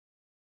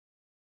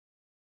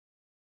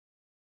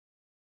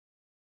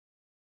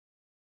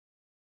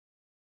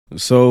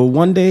So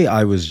one day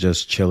I was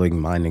just chilling,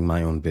 minding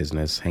my own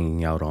business,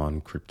 hanging out on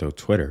crypto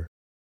Twitter,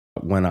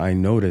 when I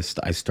noticed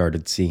I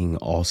started seeing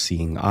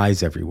all-seeing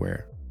eyes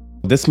everywhere.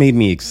 This made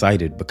me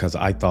excited because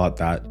I thought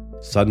that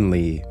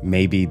suddenly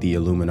maybe the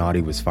Illuminati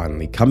was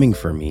finally coming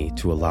for me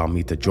to allow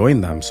me to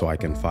join them so I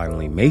can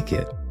finally make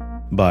it.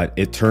 But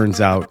it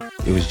turns out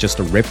it was just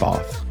a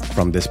ripoff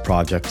from this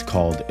project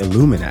called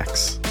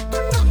IllumineX.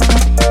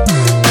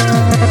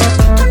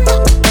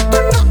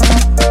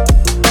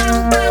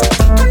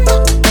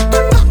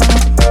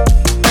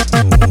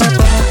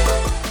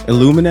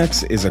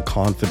 IllumineX is a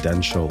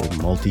confidential,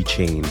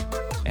 multi-chain,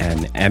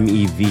 and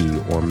MEV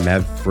or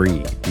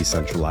MEV-free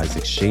decentralized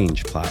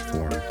exchange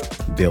platform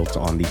built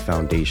on the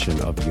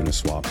foundation of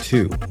Uniswap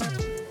 2.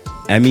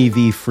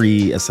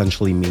 MEV-free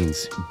essentially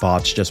means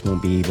bots just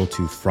won't be able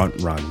to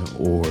front-run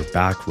or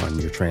back-run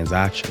your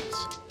transactions.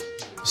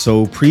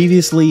 So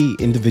previously,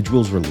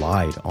 individuals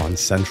relied on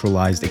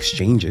centralized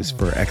exchanges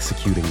for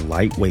executing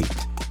lightweight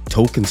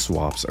token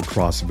swaps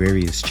across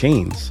various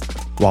chains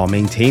while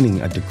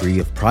maintaining a degree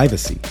of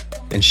privacy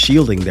and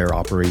shielding their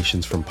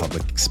operations from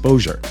public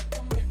exposure.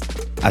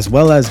 As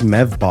well as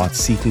MEV bots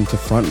seeking to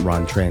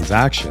front-run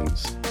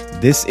transactions,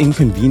 this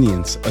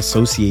inconvenience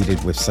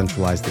associated with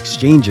centralized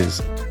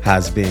exchanges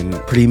has been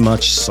pretty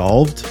much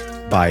solved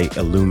by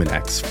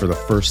IllumineX for the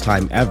first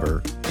time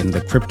ever in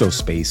the crypto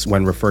space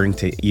when referring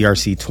to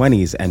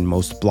ERC20s and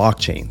most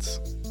blockchains.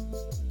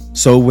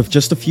 So with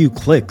just a few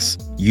clicks,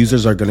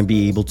 users are going to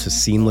be able to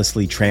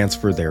seamlessly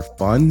transfer their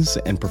funds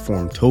and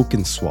perform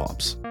token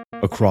swaps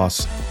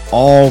across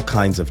all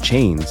kinds of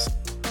chains,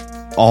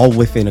 all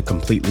within a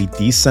completely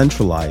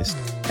decentralized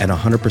and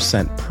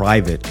 100%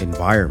 private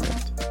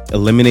environment,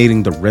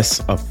 eliminating the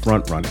risks of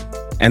front-running.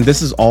 And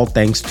this is all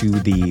thanks to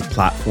the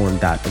platform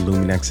that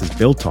IllumineX is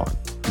built on,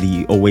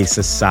 the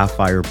Oasis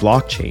Sapphire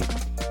blockchain,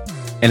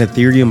 an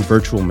Ethereum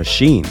virtual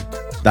machine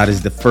that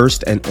is the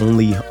first and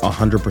only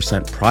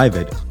 100%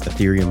 private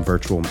Ethereum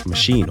virtual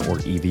machine, or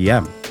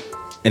EVM,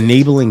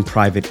 enabling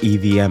private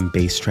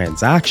EVM-based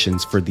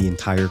transactions for the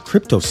entire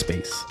crypto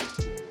space.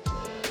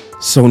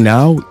 So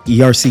now,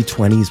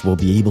 ERC20s will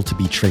be able to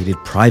be traded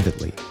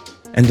privately,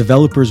 and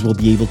developers will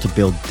be able to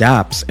build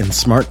dApps and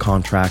smart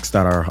contracts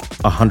that are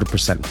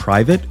 100%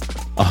 private,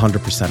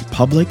 100%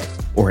 public,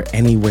 or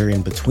anywhere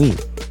in between.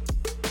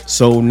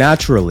 So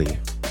naturally,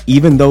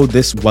 even though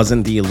this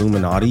wasn't the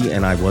Illuminati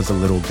and I was a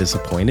little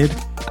disappointed,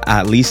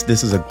 at least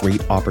this is a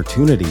great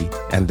opportunity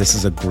and this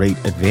is a great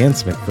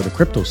advancement for the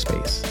crypto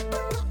space.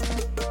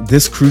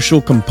 This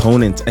crucial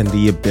component and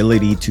the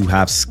ability to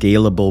have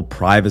scalable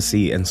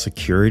privacy and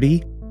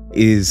security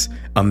is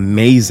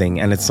amazing,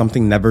 and it's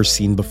something never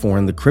seen before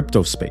in the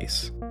crypto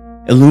space.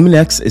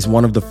 IllumineX is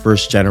one of the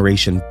first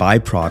generation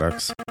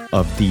byproducts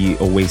of the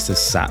Oasis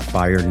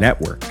Sapphire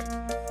network.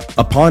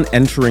 Upon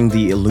entering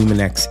the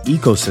IllumineX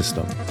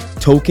ecosystem,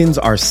 tokens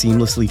are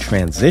seamlessly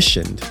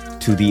transitioned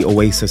to the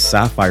Oasis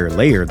Sapphire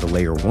layer, the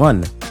layer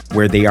 1,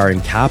 where they are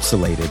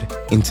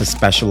encapsulated into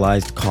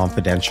specialized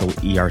confidential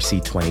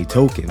ERC20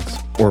 tokens,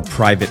 or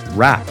private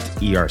wrapped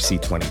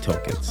ERC20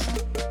 tokens.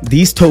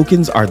 These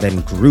tokens are then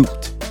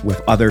grouped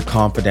with other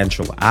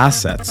confidential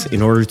assets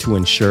in order to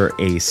ensure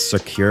a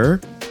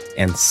secure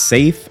and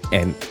safe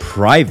and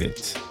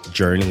private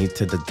journey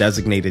to the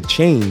designated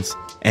chains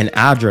and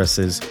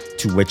addresses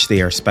to which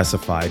they are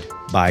specified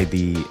by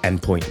the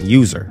endpoint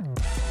user.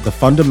 The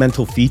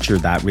fundamental feature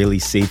that really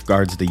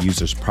safeguards the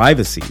user's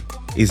privacy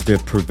is the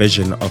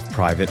provision of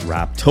private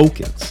wrapped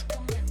tokens,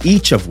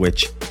 each of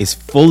which is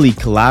fully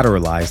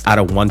collateralized at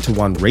a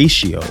 1-to-1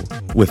 ratio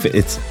with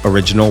its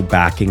original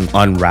backing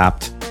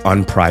unwrapped,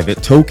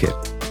 unprivate token.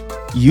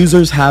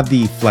 Users have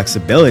the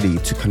flexibility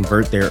to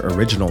convert their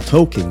original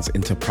tokens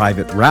into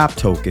private wrap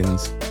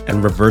tokens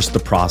and reverse the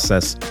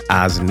process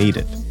as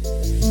needed.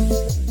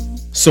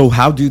 So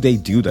how do they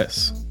do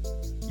this?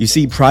 You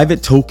see,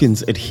 private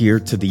tokens adhere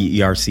to the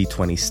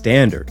ERC20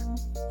 standard,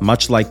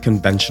 much like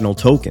conventional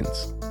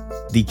tokens.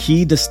 The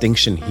key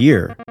distinction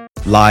here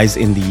lies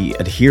in the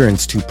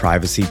adherence to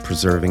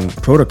privacy-preserving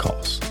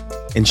protocols,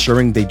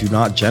 ensuring they do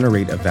not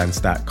generate events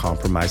that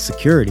compromise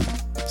security,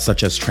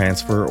 such as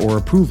transfer or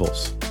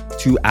approvals.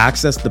 To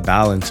access the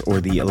balance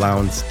or the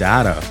allowance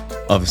data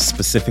of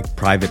specific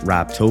private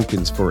wrap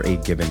tokens for a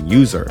given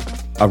user,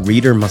 a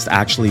reader must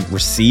actually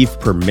receive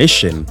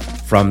permission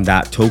from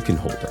that token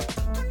holder.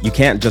 You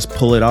can't just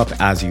pull it up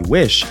as you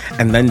wish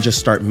and then just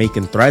start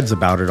making threads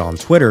about it on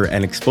Twitter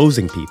and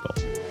exposing people.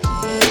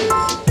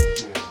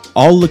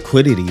 All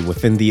liquidity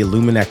within the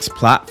IllumineX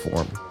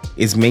platform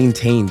is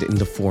maintained in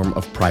the form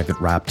of private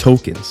wrap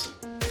tokens,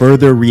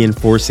 further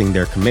reinforcing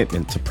their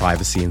commitment to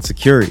privacy and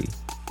security.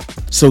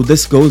 So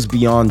this goes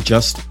beyond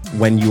just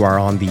when you are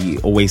on the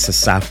Oasis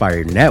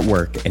Sapphire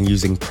network and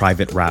using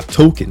private wrap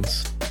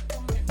tokens.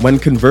 When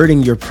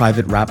converting your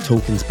private wrap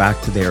tokens back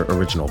to their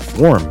original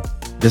form,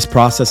 this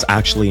process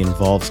actually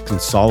involves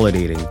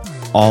consolidating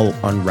all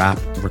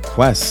unwrapped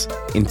requests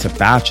into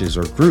batches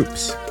or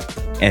groups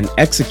and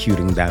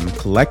executing them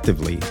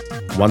collectively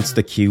once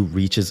the queue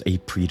reaches a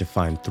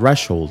predefined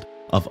threshold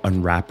of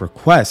unwrapped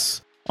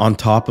requests on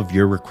top of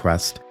your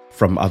request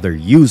from other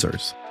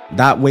users.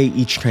 That way,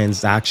 each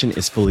transaction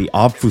is fully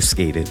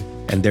obfuscated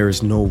and there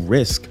is no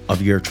risk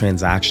of your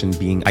transaction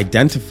being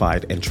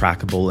identified and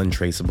trackable and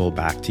traceable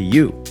back to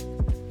you.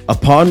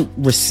 Upon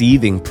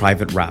receiving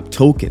private wrap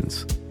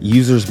tokens,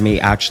 users may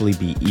actually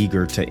be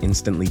eager to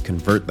instantly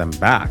convert them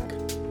back.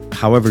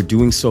 However,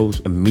 doing so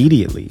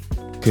immediately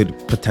could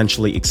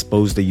potentially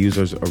expose the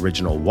user's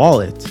original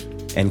wallet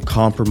and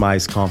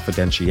compromise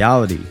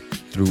confidentiality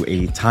through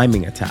a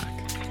timing attack.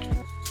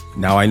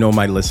 Now, I know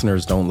my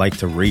listeners don't like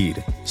to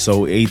read,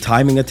 so a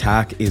timing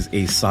attack is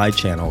a side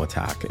channel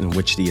attack in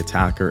which the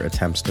attacker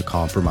attempts to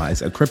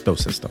compromise a crypto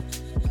system.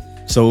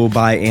 So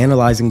by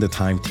analyzing the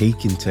time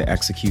taken to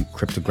execute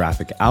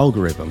cryptographic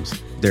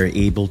algorithms, they're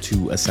able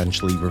to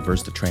essentially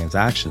reverse the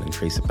transaction and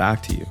trace it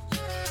back to you.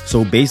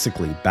 So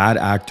basically, bad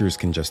actors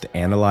can just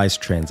analyze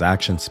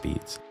transaction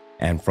speeds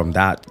and from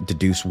that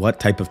deduce what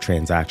type of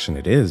transaction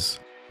it is,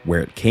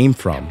 where it came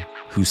from,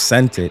 who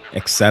sent it,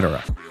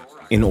 etc.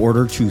 In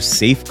order to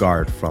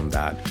safeguard from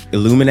that,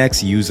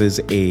 IllumineX uses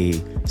a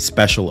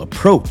special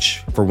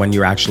approach for when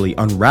you're actually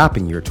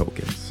unwrapping your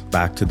tokens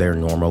back to their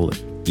normal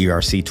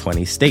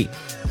ERC20 state.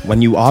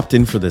 When you opt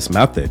in for this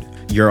method,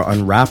 your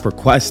unwrap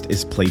request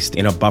is placed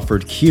in a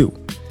buffered queue,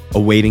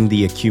 awaiting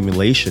the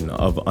accumulation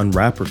of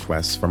unwrap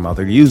requests from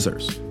other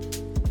users.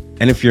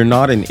 And if you're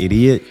not an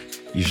idiot,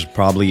 you should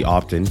probably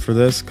opt in for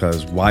this,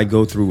 because why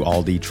go through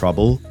all the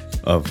trouble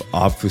of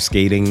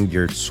obfuscating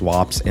your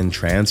swaps and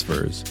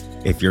transfers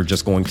if you're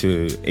just going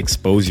to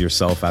expose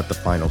yourself at the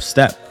final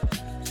step?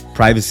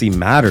 Privacy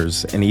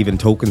matters, and even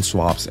token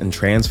swaps and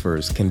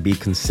transfers can be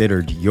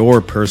considered your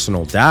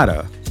personal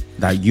data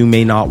that you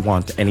may not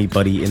want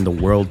anybody in the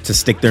world to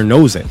stick their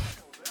nose in.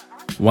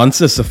 Once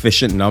a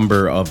sufficient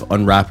number of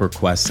unwrap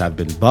requests have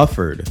been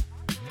buffered,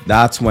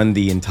 that's when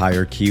the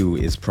entire queue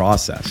is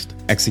processed,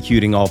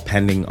 executing all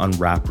pending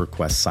unwrap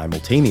requests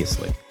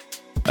simultaneously.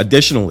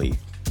 Additionally,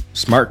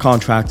 smart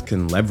contracts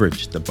can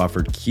leverage the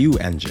buffered queue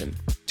engine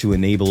to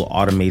enable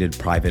automated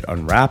private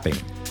unwrapping,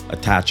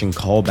 attaching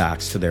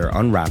callbacks to their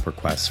unwrap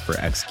requests for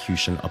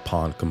execution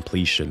upon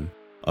completion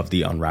of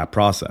the unwrap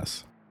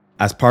process.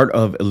 As part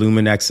of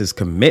IllumineX's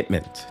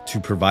commitment to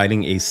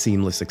providing a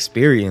seamless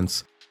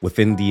experience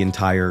within the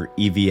entire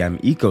EVM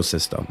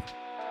ecosystem,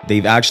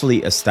 they've actually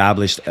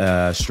established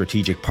a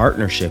strategic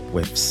partnership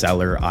with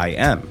Seller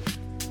IM.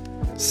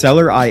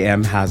 Seller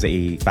IM has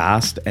a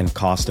fast and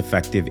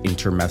cost-effective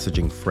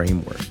intermessaging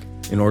framework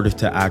in order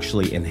to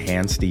actually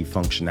enhance the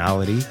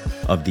functionality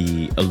of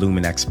the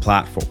IllumineX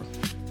platform.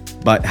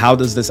 But how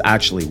does this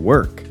actually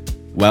work?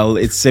 Well,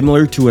 it's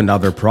similar to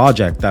another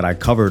project that I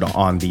covered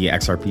on the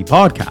XRP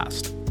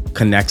podcast,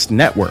 Connect's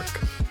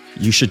Network.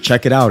 You should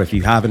check it out if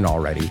you haven't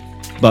already.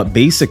 But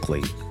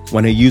basically,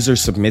 when a user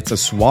submits a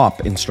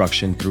swap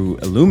instruction through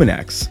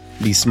IllumineX,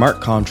 the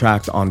smart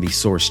contract on the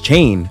source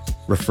chain,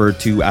 referred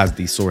to as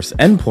the source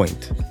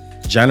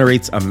endpoint,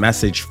 generates a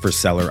message for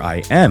Seller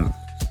IM,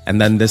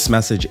 and then this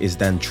message is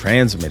then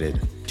transmitted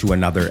to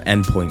another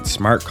endpoint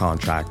smart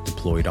contract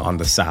deployed on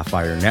the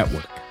Sapphire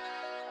network.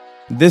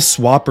 This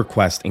swap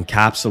request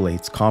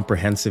encapsulates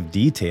comprehensive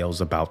details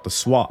about the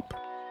swap,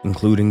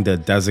 including the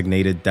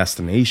designated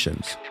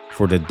destinations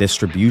for the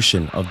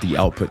distribution of the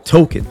output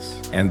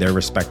tokens and their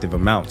respective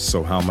amounts,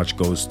 so how much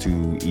goes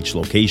to each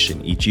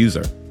location, each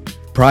user.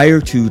 Prior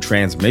to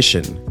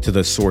transmission to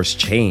the source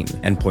chain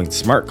endpoint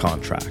smart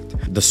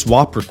contract, the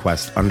swap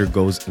request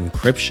undergoes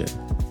encryption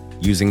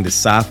using the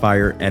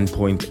Sapphire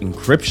endpoint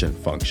encryption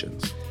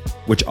functions,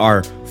 which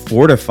are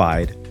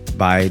fortified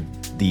by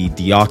the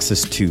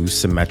Deoxys 2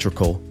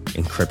 symmetrical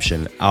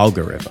encryption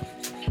algorithm.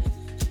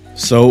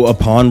 So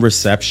upon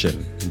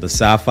reception, the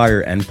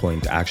Sapphire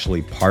endpoint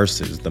actually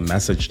parses the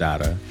message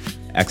data,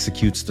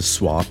 executes the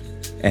swap,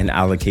 and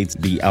allocates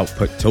the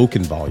output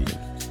token volume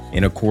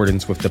in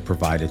accordance with the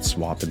provided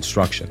swap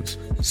instructions.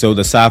 So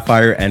the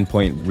Sapphire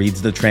endpoint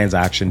reads the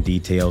transaction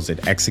details,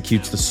 it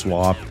executes the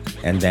swap,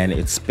 and then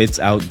it spits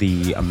out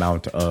the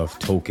amount of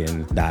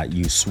token that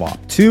you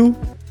swap to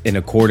in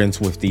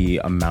accordance with the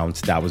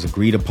amount that was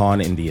agreed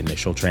upon in the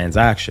initial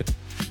transaction.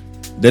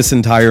 This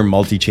entire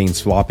multi-chain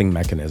swapping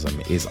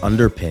mechanism is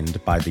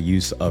underpinned by the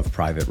use of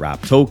private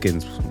wrap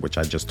tokens, which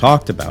I just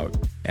talked about,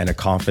 and a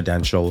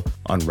confidential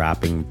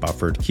unwrapping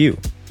buffered queue.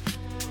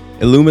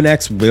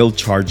 IllumineX will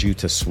charge you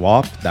to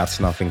swap. That's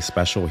nothing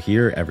special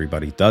here.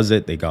 Everybody does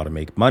it. They got to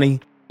make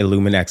money.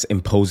 IllumineX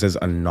imposes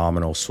a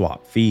nominal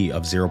swap fee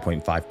of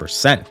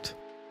 0.5%.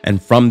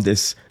 And from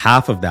this,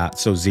 half of that,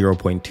 so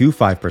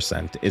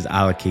 0.25%, is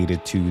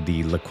allocated to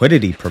the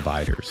liquidity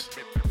providers,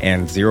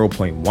 and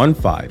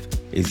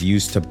 0.15 is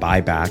used to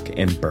buy back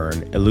and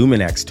burn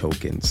IllumineX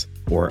tokens,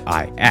 or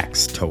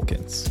IX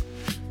tokens.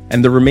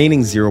 And the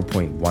remaining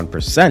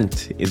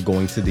 0.1% is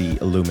going to the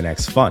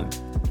IllumineX fund.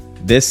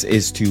 This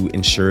is to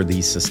ensure the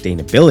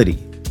sustainability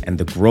and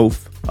the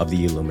growth of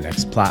the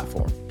IllumineX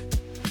platform.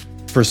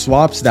 For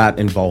swaps that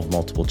involve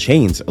multiple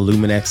chains,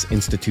 IllumineX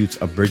institutes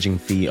a bridging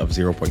fee of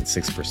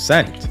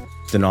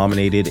 0.6%,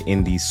 denominated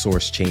in the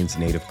source chain's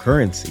native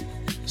currency.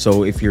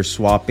 So if you're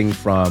swapping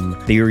from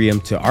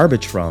Ethereum to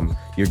Arbitrum,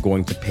 you're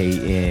going to pay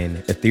in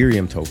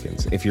Ethereum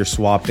tokens. If you're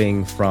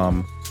swapping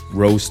from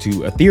Rose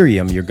to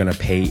Ethereum, you're going to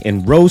pay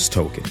in Rose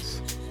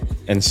tokens,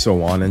 and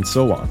so on and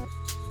so on.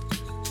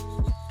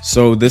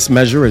 So this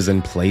measure is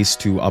in place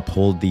to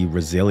uphold the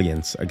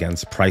resilience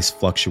against price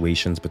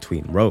fluctuations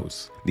between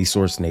Rose, the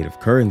source native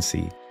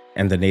currency,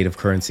 and the native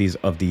currencies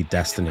of the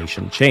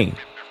destination chain.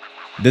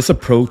 This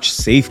approach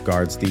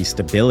safeguards the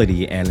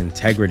stability and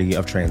integrity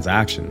of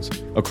transactions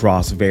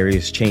across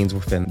various chains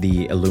within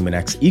the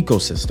IllumineX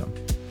ecosystem.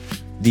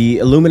 The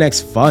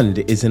IllumineX fund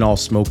isn't all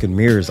smoke and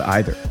mirrors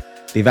either.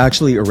 They've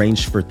actually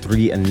arranged for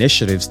 3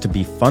 initiatives to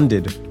be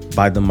funded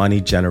by the money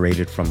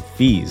generated from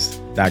fees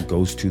that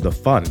goes to the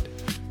fund,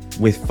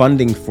 with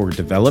funding for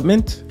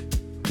development,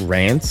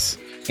 grants,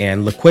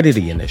 and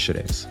liquidity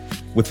initiatives,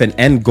 with an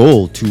end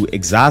goal to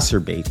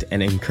exacerbate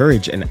and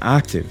encourage an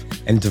active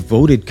and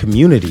devoted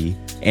community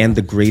and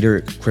the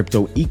greater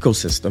crypto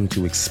ecosystem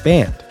to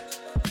expand.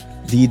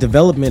 The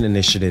Development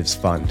Initiatives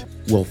Fund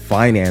will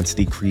finance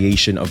the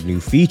creation of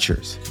new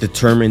features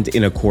determined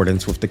in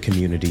accordance with the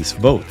community's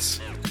votes.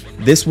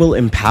 This will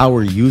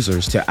empower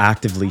users to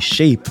actively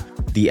shape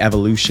the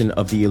evolution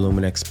of the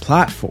IllumineX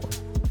platform.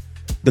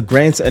 The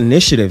Grants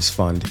Initiatives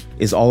Fund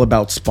is all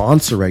about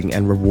sponsoring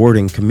and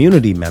rewarding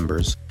community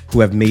members who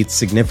have made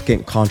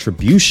significant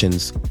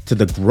contributions to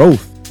the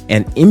growth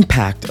and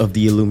impact of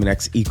the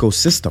IllumineX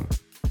ecosystem.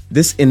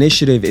 This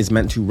initiative is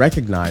meant to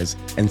recognize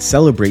and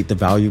celebrate the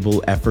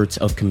valuable efforts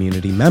of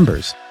community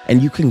members,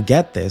 and you can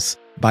get this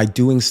by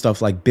doing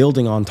stuff like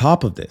building on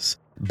top of this,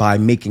 by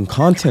making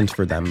content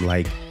for them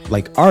like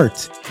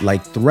art,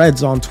 like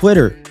threads on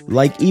Twitter,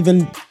 like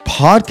even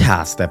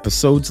podcast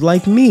episodes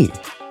like me.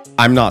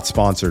 I'm not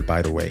sponsored,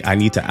 by the way. I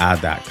need to add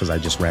that because I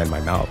just ran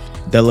my mouth.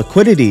 The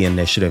Liquidity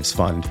Initiatives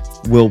Fund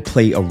will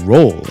play a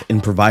role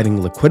in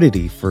providing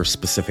liquidity for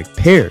specific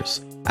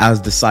pairs,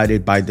 as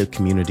decided by the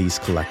community's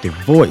collective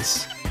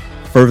voice.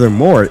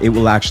 Furthermore, it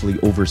will actually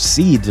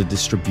oversee the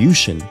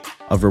distribution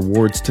of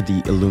rewards to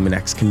the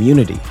IllumineX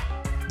community,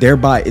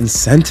 thereby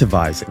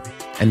incentivizing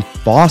and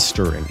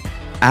fostering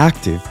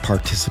active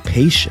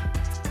participation.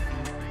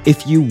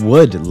 If you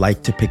would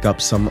like to pick up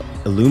some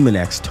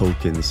IllumineX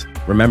tokens,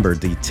 remember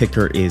the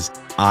ticker is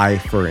I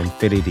for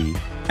Infinity,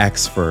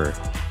 X for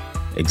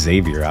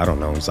Xavier, I don't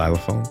know,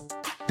 xylophone.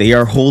 They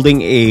are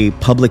holding a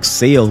public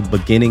sale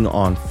beginning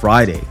on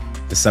Friday,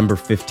 December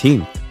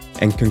 15th,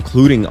 and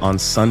concluding on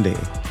Sunday,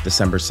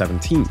 December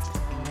 17th,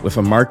 with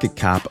a market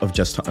cap of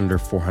just under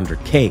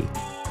 400K,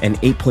 and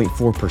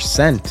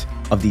 8.4%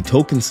 of the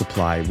token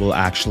supply will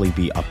actually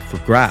be up for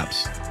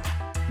grabs.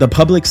 The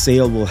public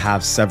sale will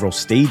have several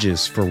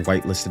stages for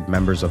whitelisted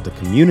members of the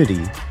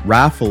community,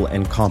 raffle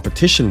and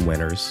competition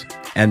winners,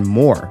 and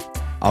more.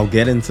 I'll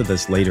get into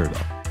this later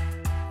though.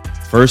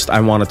 First,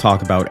 I want to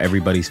talk about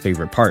everybody's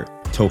favorite part,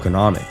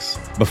 tokenomics,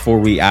 before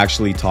we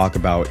actually talk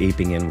about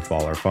aping in with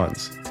all our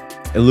funds.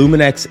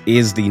 IllumineX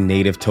is the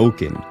native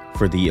token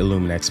for the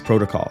IllumineX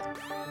protocol.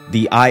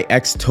 The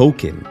IX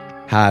token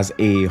has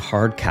a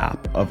hard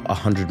cap of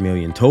 100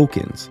 million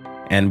tokens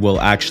and will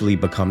actually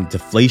become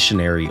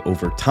deflationary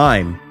over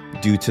time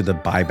due to the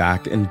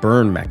buyback and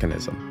burn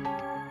mechanism.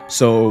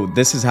 So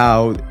this is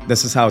how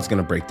it's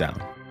going to break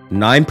down.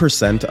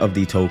 9% of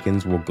the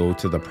tokens will go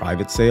to the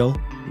private sale,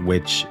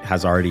 which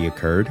has already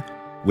occurred,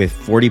 with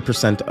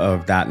 40%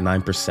 of that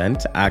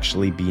 9%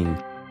 actually being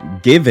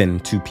given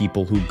to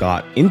people who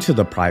got into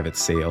the private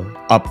sale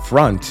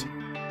upfront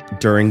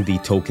during the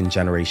token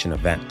generation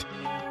event.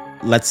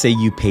 Let's say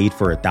you paid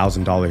for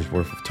 $1,000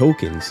 worth of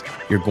tokens,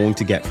 you're going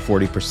to get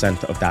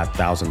 40% of that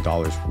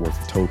 $1,000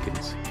 worth of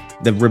tokens.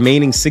 The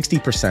remaining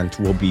 60%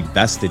 will be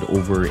vested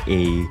over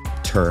a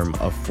term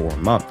of 4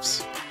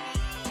 months.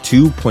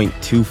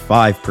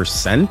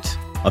 2.25%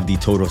 of the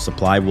total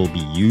supply will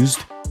be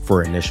used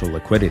for initial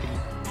liquidity,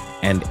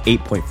 and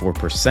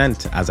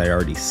 8.4%, as I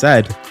already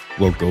said,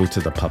 will go to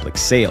the public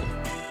sale.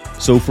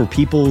 So for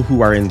people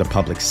who are in the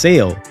public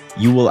sale,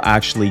 you will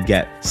actually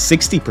get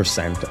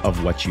 60%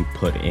 of what you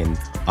put in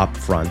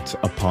upfront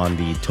upon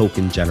the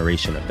token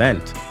generation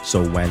event.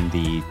 So when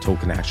the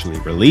token actually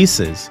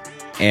releases,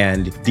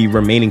 and the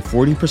remaining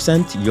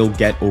 40% you'll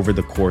get over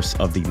the course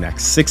of the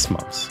next 6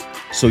 months.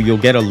 So you'll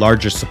get a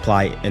larger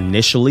supply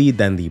initially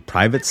than the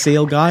private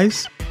sale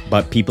guys,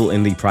 but people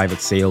in the private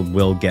sale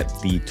will get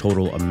the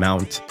total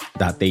amount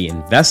that they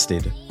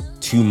invested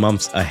 2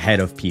 months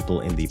ahead of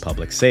people in the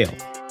public sale.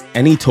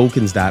 Any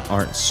tokens that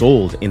aren't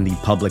sold in the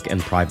public and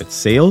private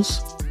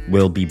sales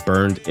will be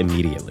burned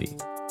immediately.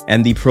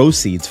 And the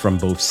proceeds from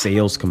both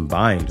sales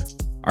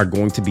combined are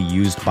going to be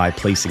used by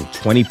placing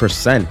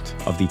 20%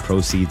 of the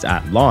proceeds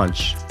at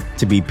launch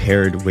to be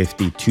paired with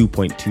the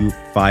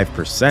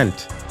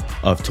 2.25%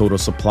 of total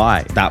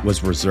supply that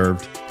was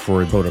reserved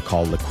for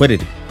protocol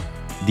liquidity.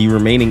 The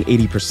remaining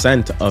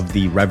 80% of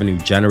the revenue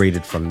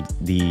generated from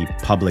the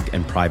public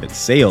and private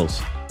sales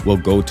will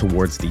go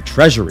towards the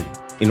treasury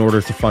in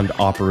order to fund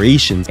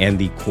operations and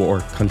the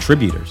core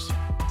contributors.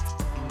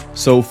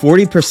 So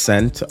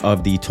 40%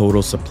 of the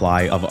total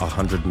supply of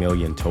 100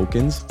 million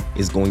tokens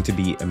is going to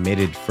be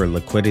emitted for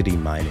liquidity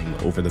mining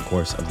over the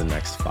course of the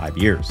next 5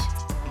 years.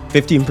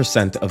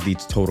 15% of the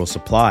total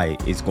supply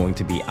is going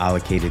to be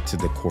allocated to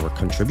the core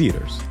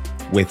contributors,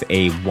 with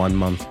a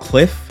 1-month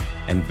cliff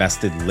and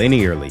vested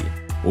linearly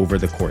over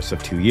the course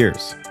of 2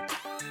 years.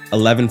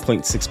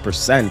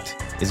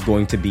 11.6% is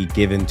going to be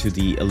given to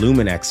the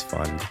IllumineX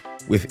fund,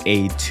 with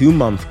a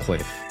 2-month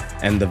cliff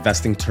and the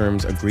vesting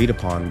terms agreed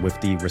upon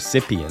with the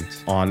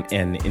recipient on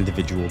an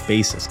individual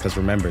basis. Because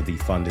remember, the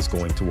fund is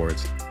going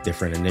towards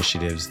different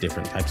initiatives,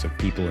 different types of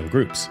people and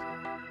groups.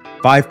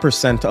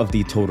 5% of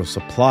the total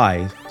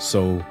supply,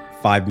 so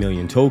 5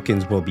 million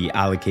tokens, will be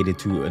allocated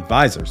to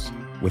advisors,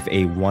 with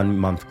a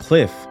 1-month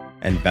cliff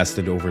and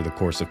vested over the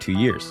course of 2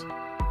 years.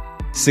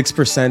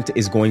 6%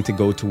 is going to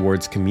go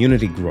towards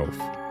community growth,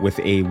 with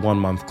a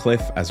 1-month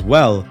cliff as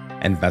well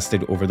and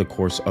vested over the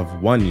course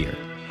of 1 year.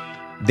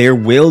 There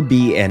will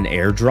be an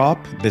airdrop.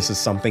 This is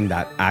something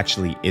that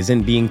actually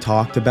isn't being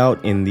talked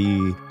about in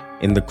the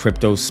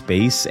crypto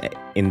space,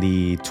 in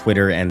the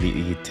Twitter and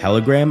the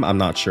Telegram. I'm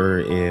not sure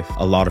if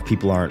a lot of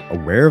people aren't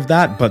aware of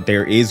that, but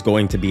there is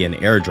going to be an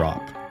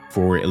airdrop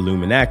for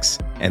IllumineX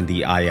and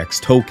the IX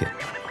token.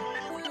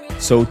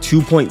 So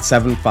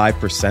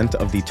 2.75%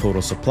 of the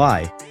total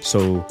supply,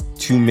 so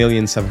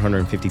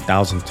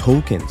 2,750,000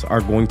 tokens,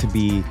 are going to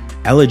be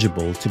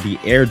eligible to be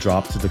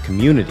airdropped to the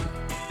community,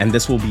 and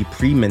this will be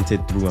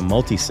pre-minted through a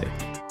multisig.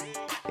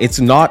 It's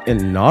not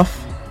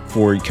enough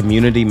for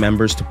community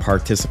members to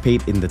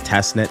participate in the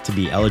testnet to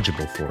be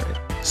eligible for it.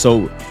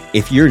 So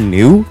if you're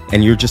new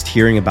and you're just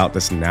hearing about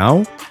this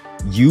now,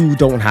 you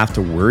don't have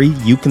to worry.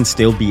 You can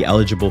still be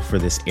eligible for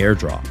this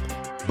airdrop,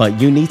 but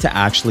you need to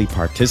actually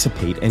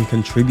participate and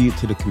contribute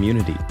to the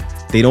community.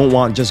 They don't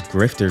want just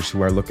grifters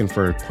who are looking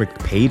for a quick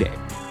payday.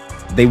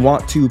 They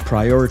want to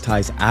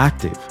prioritize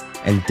active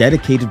and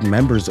dedicated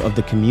members of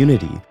the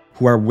community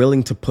who are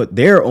willing to put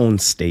their own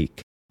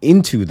stake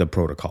into the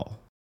protocol.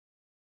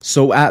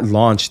 So at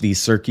launch, the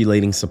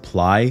circulating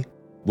supply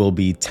will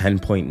be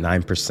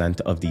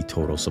 10.9% of the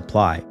total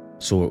supply,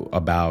 so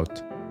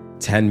about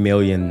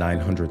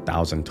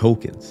 10,900,000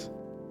 tokens.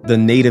 The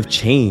native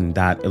chain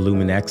that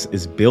IllumineX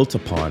is built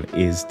upon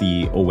is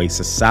the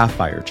Oasis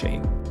Sapphire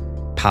chain,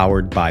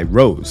 powered by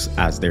Rose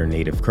as their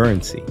native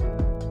currency.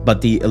 But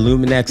the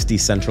IllumineX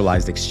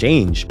decentralized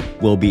exchange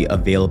will be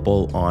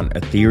available on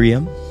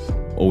Ethereum,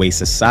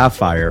 Oasis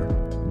Sapphire,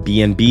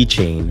 BNB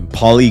chain,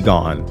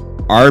 Polygon,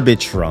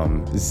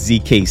 Arbitrum,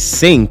 ZK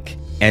Sync,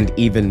 and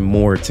even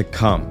more to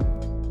come.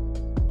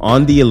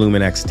 On the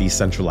IllumineX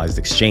decentralized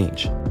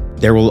exchange,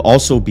 there will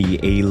also be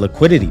a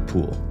liquidity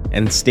pool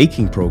and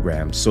staking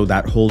program so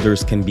that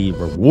holders can be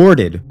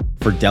rewarded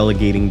for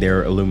delegating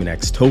their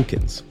IllumineX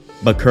tokens.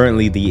 But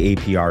currently the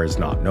APR is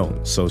not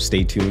known, so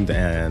stay tuned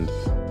and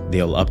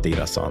they'll update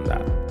us on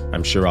that.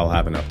 I'm sure I'll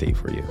have an update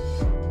for you.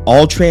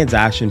 All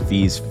transaction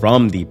fees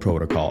from the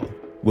protocol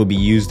will be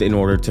used in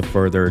order to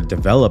further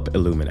develop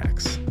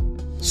IllumineX.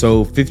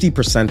 So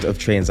 50% of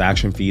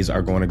transaction fees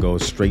are going to go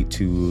straight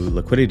to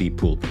liquidity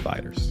pool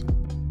providers.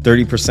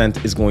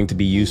 30% is going to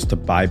be used to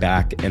buy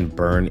back and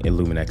burn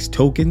IllumineX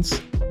tokens,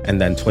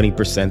 and then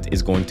 20%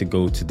 is going to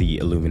go to the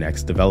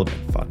IllumineX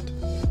Development Fund.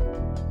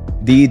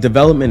 The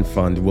Development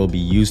Fund will be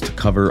used to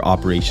cover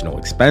operational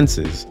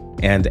expenses,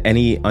 and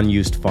any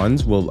unused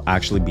funds will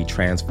actually be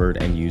transferred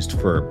and used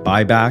for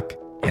buyback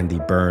and the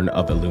burn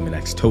of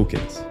IllumineX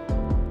tokens.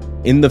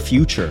 In the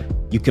future,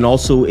 you can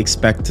also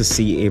expect to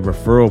see a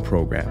referral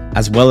program,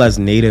 as well as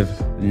native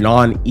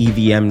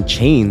non-EVM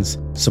chains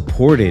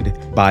supported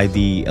by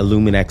the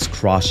IllumineX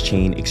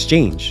cross-chain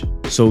exchange.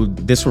 So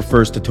this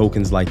refers to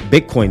tokens like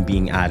Bitcoin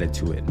being added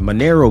to it,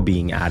 Monero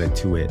being added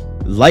to it,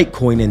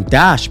 Litecoin and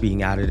Dash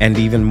being added, and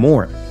even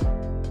more.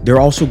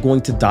 They're also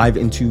going to dive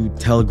into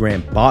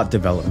Telegram bot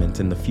development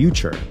in the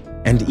future,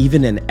 and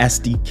even an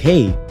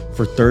SDK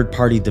for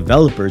third-party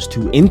developers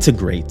to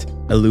integrate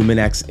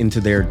IllumineX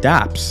into their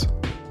dApps.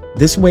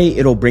 This way,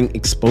 it'll bring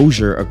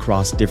exposure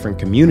across different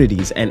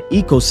communities and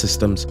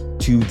ecosystems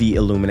to the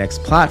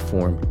IllumineX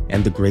platform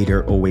and the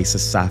greater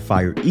Oasis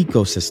Sapphire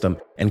ecosystem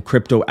and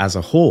crypto as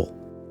a whole.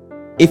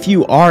 If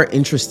you are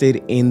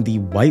interested in the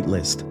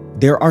whitelist,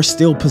 there are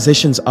still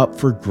positions up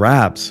for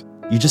grabs.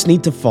 You just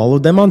need to follow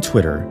them on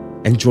Twitter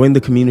and join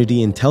the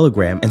community in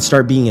Telegram and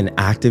start being an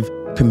active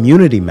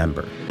community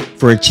member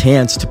for a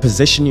chance to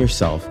position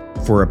yourself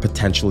for a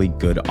potentially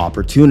good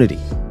opportunity.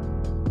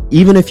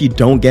 Even if you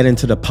don't get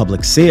into the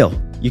public sale,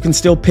 you can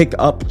still pick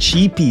up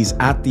cheapies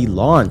at the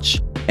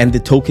launch and the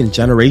token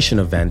generation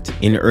event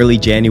in early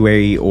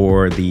January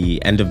or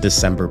the end of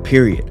December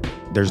period.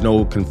 There's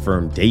no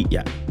confirmed date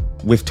yet,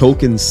 with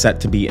tokens set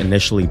to be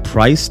initially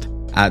priced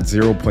at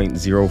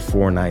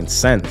 0.049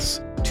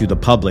 cents to the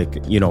public.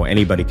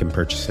 Anybody can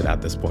purchase it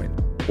at this point,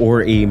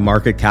 or a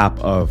market cap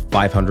of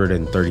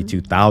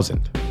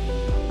 532,000.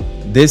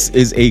 This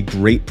is a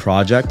great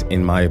project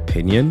in my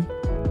opinion.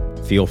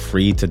 Feel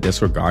free to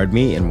disregard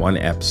me. In one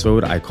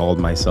episode, I called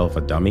myself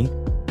a dummy.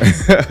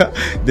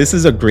 This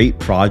is a great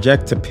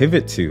project to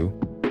pivot to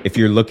if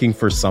you're looking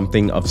for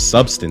something of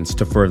substance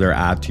to further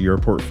add to your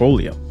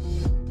portfolio,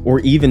 or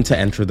even to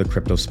enter the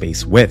crypto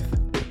space with.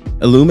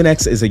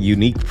 IllumineX is a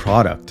unique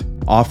product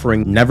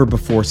offering never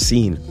before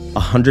seen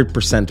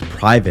 100%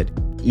 private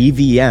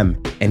EVM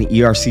and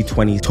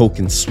ERC20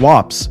 token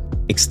swaps,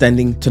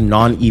 extending to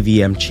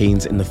non-EVM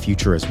chains in the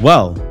future as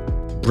well,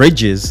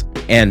 bridges,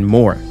 and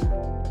more.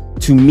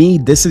 To me,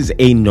 this is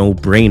a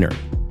no-brainer,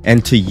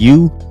 and to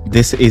you,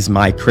 this is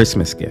my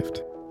Christmas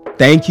gift.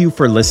 Thank you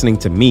for listening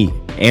to me,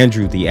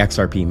 Andrew the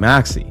XRP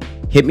Maxi.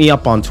 Hit me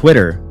up on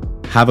Twitter.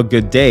 Have a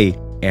good day,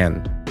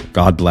 and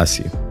God bless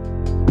you.